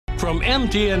From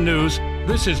MTN News,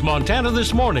 this is Montana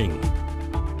This Morning.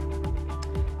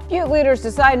 Butte leaders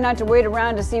decide not to wait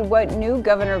around to see what new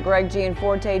Governor Greg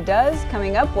Gianforte does.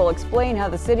 Coming up, we'll explain how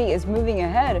the city is moving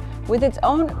ahead with its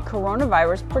own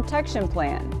coronavirus protection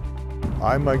plan.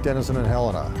 I'm Mike Dennison in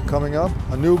Helena. Coming up,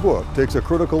 a new book takes a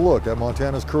critical look at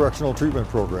Montana's correctional treatment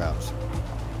programs.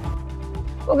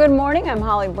 Well, good morning. I'm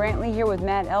Holly Brantley here with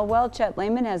Matt Elwell. Chet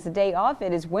Lehman has the day off.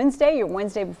 It is Wednesday, your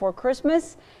Wednesday before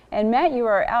Christmas. And Matt, you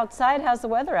are outside. How's the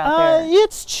weather out there?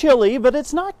 It's chilly, but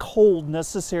it's not cold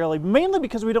necessarily, mainly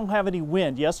because we don't have any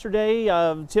wind. Yesterday,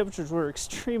 temperatures were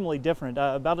extremely different,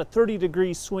 about a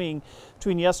 30-degree swing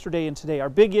between yesterday and today. Our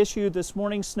big issue this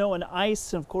morning, snow and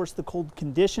ice, and of course the cold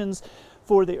conditions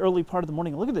for the early part of the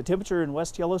morning. Look at the temperature in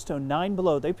West Yellowstone, 9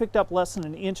 below. They picked up less than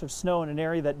an inch of snow in an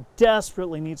area that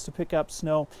desperately needs to pick up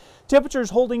snow. Temperatures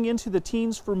holding into the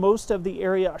teens for most of the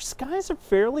area. Our skies are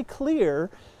fairly clear,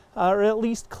 or at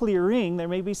least clearing. There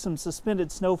may be some suspended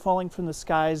snow falling from the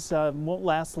skies, won't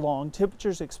last long.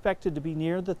 Temperatures expected to be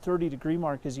near the 30-degree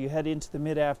mark as you head into the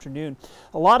mid-afternoon.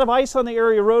 A lot of ice on the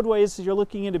area roadways as you're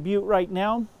looking into Butte right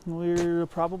now. We're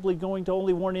probably going to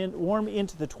only warm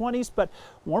into the 20s, but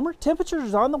warmer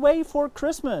temperatures on the way for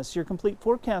Christmas. Your complete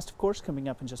forecast, of course, coming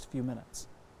up in just a few minutes.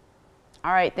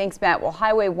 All right, thanks, Matt. Well,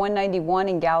 Highway 191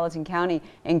 in Gallatin County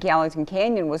in Gallatin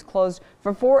Canyon was closed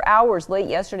for 4 hours late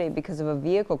yesterday because of a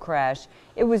vehicle crash.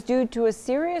 It was due to a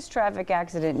serious traffic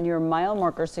accident near mile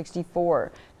marker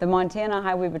 64. The Montana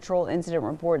Highway Patrol incident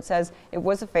report says it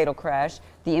was a fatal crash.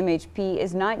 The MHP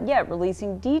is not yet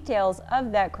releasing details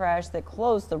of that crash that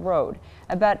closed the road.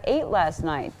 About 8 last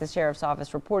night, the sheriff's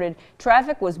office reported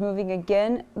traffic was moving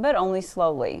again, but only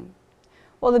slowly.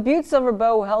 Well, the Butte Silver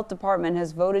Bow Health Department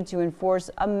has voted to enforce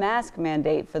a mask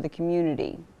mandate for the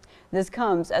community. This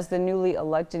comes as the newly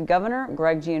elected governor,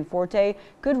 Greg Gianforte,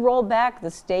 could roll back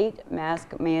the state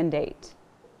mask mandate.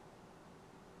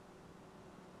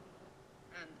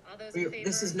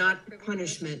 This is not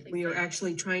punishment. We are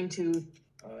actually trying to,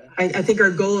 I think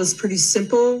our goal is pretty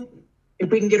simple.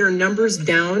 If we can get our numbers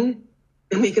down,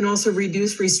 then we can also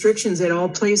reduce restrictions that all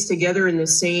plays together in the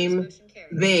same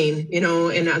vein, you know,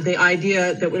 and the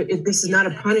idea that this is not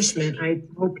a punishment. I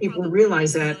hope people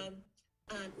realize that.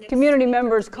 Community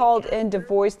members called in to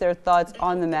voice their thoughts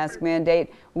on the mask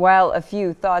mandate. While a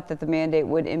few thought that the mandate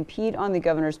would impede on the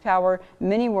governor's power,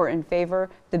 many were in favor.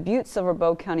 The Butte Silver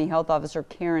Bow County Health Officer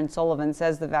Karen Sullivan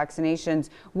says the vaccinations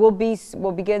will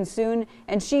begin soon,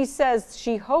 and she says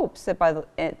she hopes that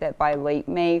by late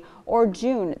May or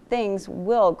June things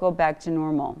will go back to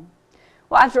normal.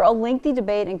 Well, after a lengthy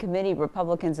debate in committee,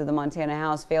 Republicans of the Montana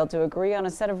House failed to agree on a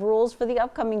set of rules for the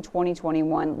upcoming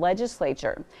 2021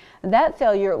 legislature. That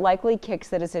failure likely kicks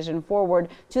the decision forward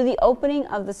to the opening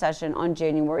of the session on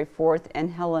January 4th in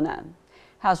Helena.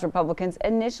 House Republicans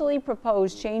initially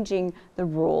proposed changing the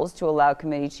rules to allow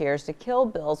committee chairs to kill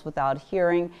bills without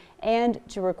hearing and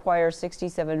to require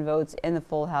 67 votes in the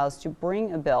full House to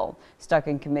bring a bill stuck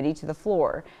in committee to the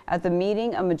floor. At the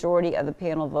meeting, a majority of the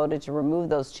panel voted to remove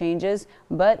those changes,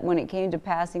 but when it came to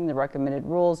passing the recommended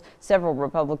rules, several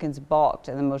Republicans balked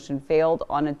and the motion failed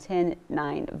on a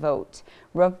 10-9 vote.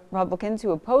 Republicans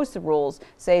who opposed the rules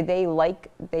say they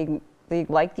like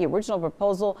the original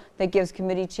proposal that gives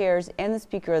committee chairs and the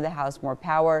Speaker of the House more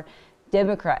power.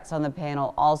 Democrats on the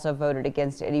panel also voted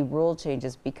against any rule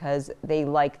changes because they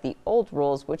like the old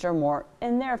rules, which are more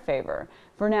in their favor.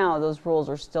 For now, those rules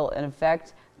are still in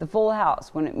effect. The full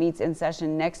House, when it meets in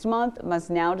session next month, must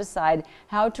now decide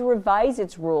how to revise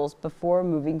its rules before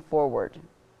moving forward.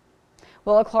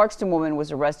 Well, a Clarkston woman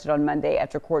was arrested on Monday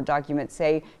after court documents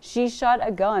say she shot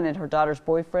a gun at her daughter's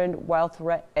boyfriend while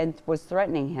was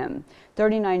threatening him.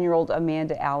 39-year-old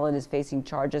Amanda Allen is facing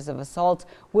charges of assault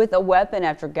with a weapon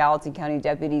after Gallatin County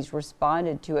deputies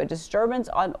responded to a disturbance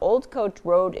on Old Coach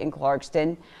Road in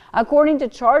Clarkston. According to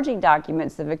charging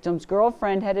documents, the victim's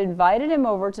girlfriend had invited him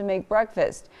over to make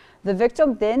breakfast. The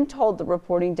victim then told the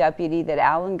reporting deputy that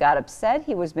Allen got upset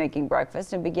he was making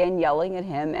breakfast and began yelling at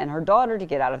him and her daughter to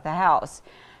get out of the house.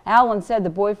 Allen said the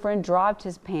boyfriend dropped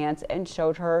his pants and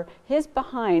showed her his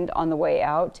behind on the way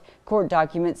out. Court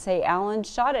documents say Allen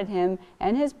shot at him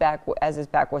and his back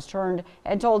was turned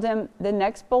and told him the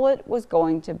next bullet was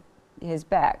going to his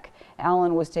back.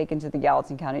 Allen was taken to the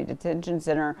Gallatin County Detention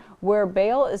Center where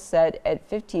bail is set at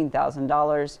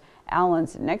 $15,000.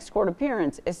 Allen's next court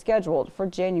appearance is scheduled for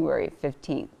January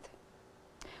 15th.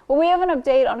 Well, we have an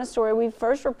update on a story we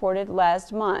first reported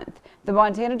last month. The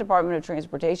Montana Department of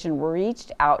Transportation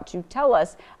reached out to tell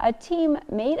us a team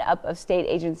made up of state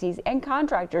agencies and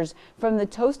contractors from the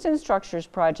Toston Structures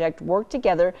Project worked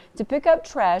together to pick up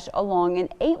trash along an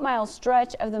 8-mile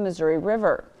stretch of the Missouri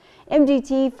River.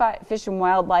 MDT, Fish and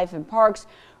Wildlife and Parks,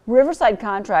 Riverside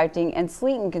Contracting, and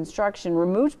Sleeton Construction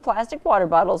removed plastic water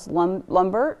bottles,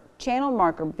 lumber, channel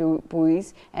marker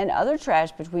buoys, and other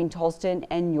trash between Tolston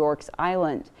and Yorks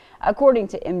Island. According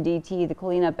to MDT, the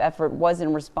cleanup effort was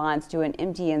in response to an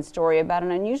MTN story about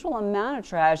an unusual amount of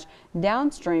trash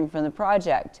downstream from the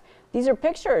project. These are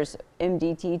pictures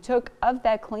MDT took of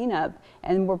that cleanup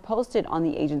and were posted on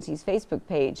the agency's Facebook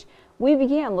page. We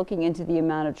began looking into the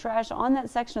amount of trash on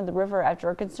that section of the river after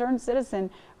a concerned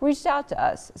citizen reached out to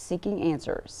us seeking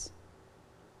answers.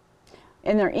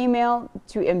 In their email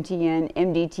to MTN,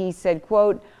 MDT said,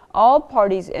 quote, all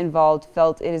parties involved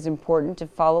felt it is important to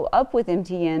follow up with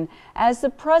MTN as the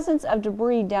presence of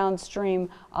debris downstream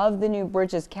of the new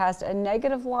bridges cast a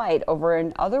negative light over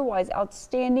an otherwise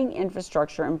outstanding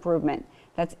infrastructure improvement.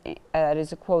 That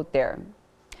is a quote there.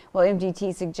 Well,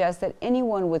 MDT suggests that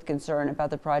anyone with concern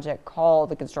about the project call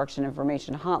the Construction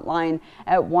Information Hotline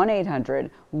at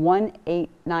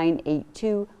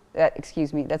 1-800-18982. That's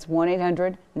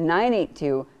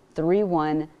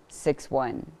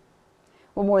 1-800-982-3161.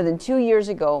 Well, more than 2 years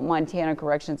ago, Montana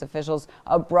corrections officials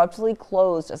abruptly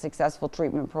closed a successful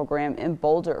treatment program in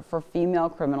Boulder for female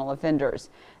criminal offenders.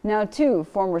 Now, 2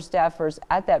 former staffers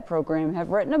at that program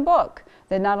have written a book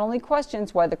that not only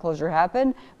questions why the closure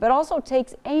happened, but also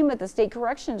takes aim at the state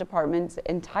correction department's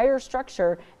entire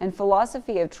structure and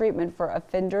philosophy of treatment for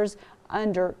offenders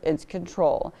under its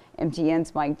control.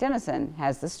 MTN's Mike Dennison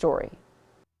has the story.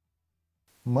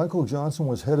 Michael Johnson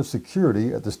was head of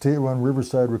security at the state-run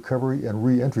Riverside Recovery and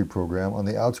Re-Entry Program on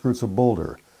the outskirts of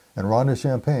Boulder, and Rhonda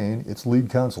Champagne, its lead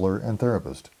counselor and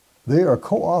therapist. They are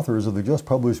co-authors of the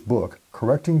just-published book,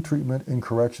 Correcting Treatment in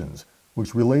Corrections,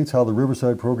 which relates how the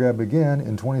Riverside program began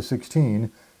in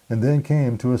 2016 and then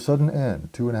came to a sudden end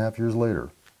 2.5 years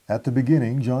later. At the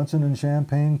beginning, Johnson and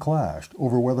Champagne clashed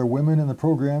over whether women in the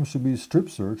program should be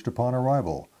strip-searched upon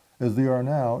arrival, as they are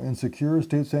now in secure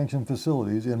state-sanctioned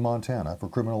facilities in Montana for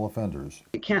criminal offenders.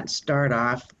 You can't start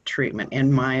off treatment, in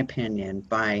my opinion,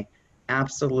 by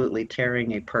absolutely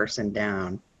tearing a person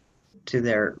down to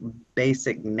their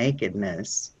basic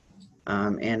nakedness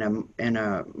in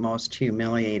a most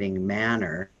humiliating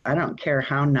manner. I don't care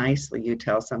how nicely you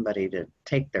tell somebody to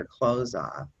take their clothes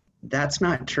off. That's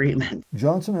not treatment.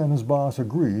 Johnson and his boss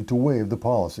agreed to waive the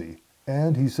policy,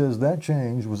 and he says that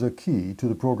change was a key to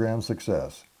the program's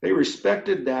success. They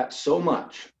respected that so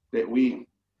much that we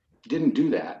didn't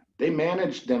do that. They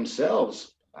managed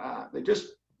themselves. They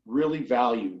just really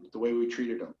valued the way we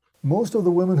treated them. Most of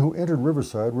the women who entered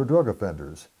Riverside were drug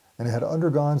offenders and had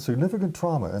undergone significant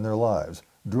trauma in their lives: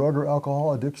 drug or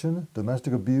alcohol addiction,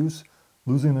 domestic abuse,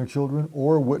 losing their children,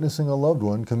 or witnessing a loved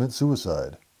one commit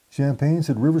suicide. Champagne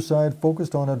said Riverside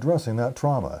focused on addressing that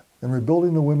trauma and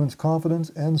rebuilding the women's confidence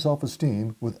and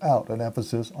self-esteem without an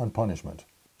emphasis on punishment.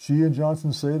 She and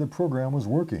Johnson say the program was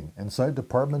working and cite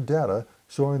department data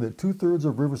showing that 2/3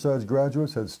 of Riverside's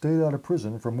graduates had stayed out of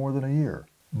prison for more than a year.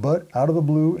 But out of the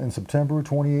blue, in September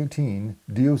 2018,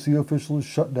 DOC officials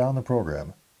shut down the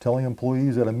program, telling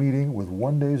employees at a meeting with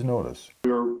 1 day's notice.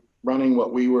 We were running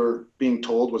what we were being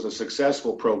told was a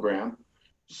successful program,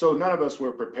 so none of us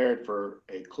were prepared for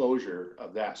a closure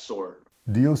of that sort.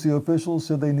 DOC officials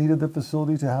said they needed the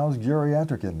facility to house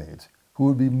geriatric inmates who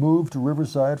would be moved to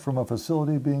Riverside from a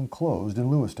facility being closed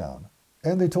in Lewistown.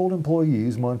 And they told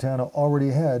employees Montana already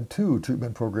had 2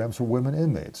 treatment programs for women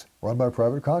inmates run by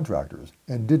private contractors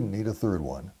and didn't need a 3rd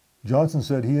one. Johnson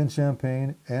said he and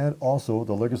Champagne and also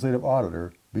the legislative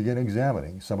auditor began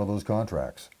examining some of those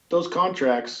contracts. Those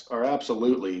contracts are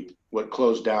absolutely what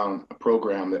closed down a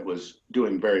program that was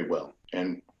doing very well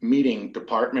and meeting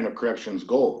Department of Corrections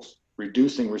goals,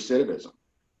 reducing recidivism,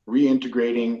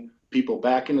 reintegrating people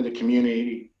back into the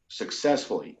community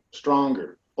successfully,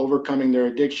 stronger, overcoming their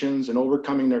addictions and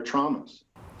overcoming their traumas.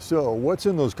 So what's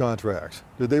in those contracts?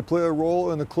 Did they play a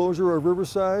role in the closure of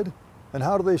Riverside? And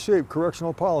how do they shape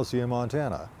correctional policy in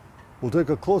Montana? We'll take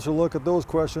a closer look at those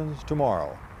questions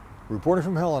tomorrow. Reporting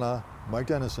from Helena, Mike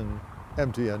Dennison,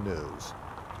 MTN News.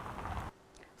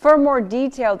 For a more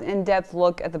detailed, in-depth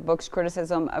look at the book's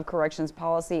criticism of corrections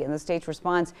policy and the state's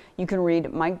response, you can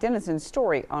read Mike Dennison's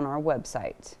story on our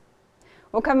website.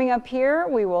 Well, coming up here,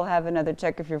 we will have another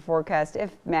check of your forecast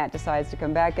if Matt decides to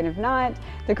come back. And if not,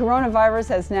 the coronavirus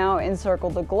has now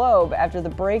encircled the globe. After the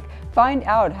break, find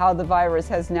out how the virus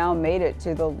has now made it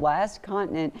to the last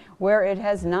continent where it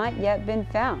has not yet been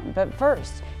found. But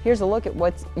first, here's a look at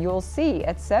what you'll see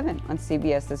at 7 on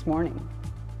CBS This Morning.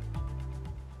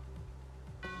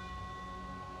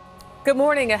 Good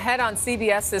morning. Ahead on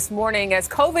CBS This Morning, as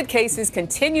COVID cases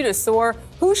continue to soar,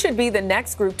 who should be the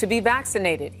next group to be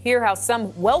vaccinated? Hear how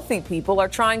some wealthy people are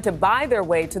trying to buy their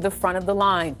way to the front of the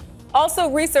line. Also,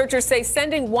 researchers say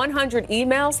sending 100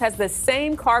 emails has the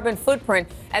same carbon footprint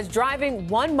as driving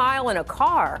 1 mile in a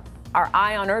car. Our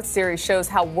Eye on Earth series shows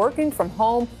how working from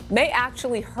home may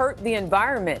actually hurt the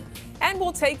environment. And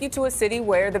we'll take you to a city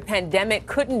where the pandemic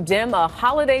couldn't dim a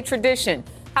holiday tradition.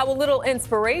 How a little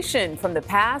inspiration from the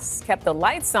past kept the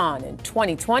lights on in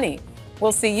 2020.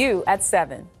 We'll see you at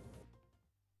 7.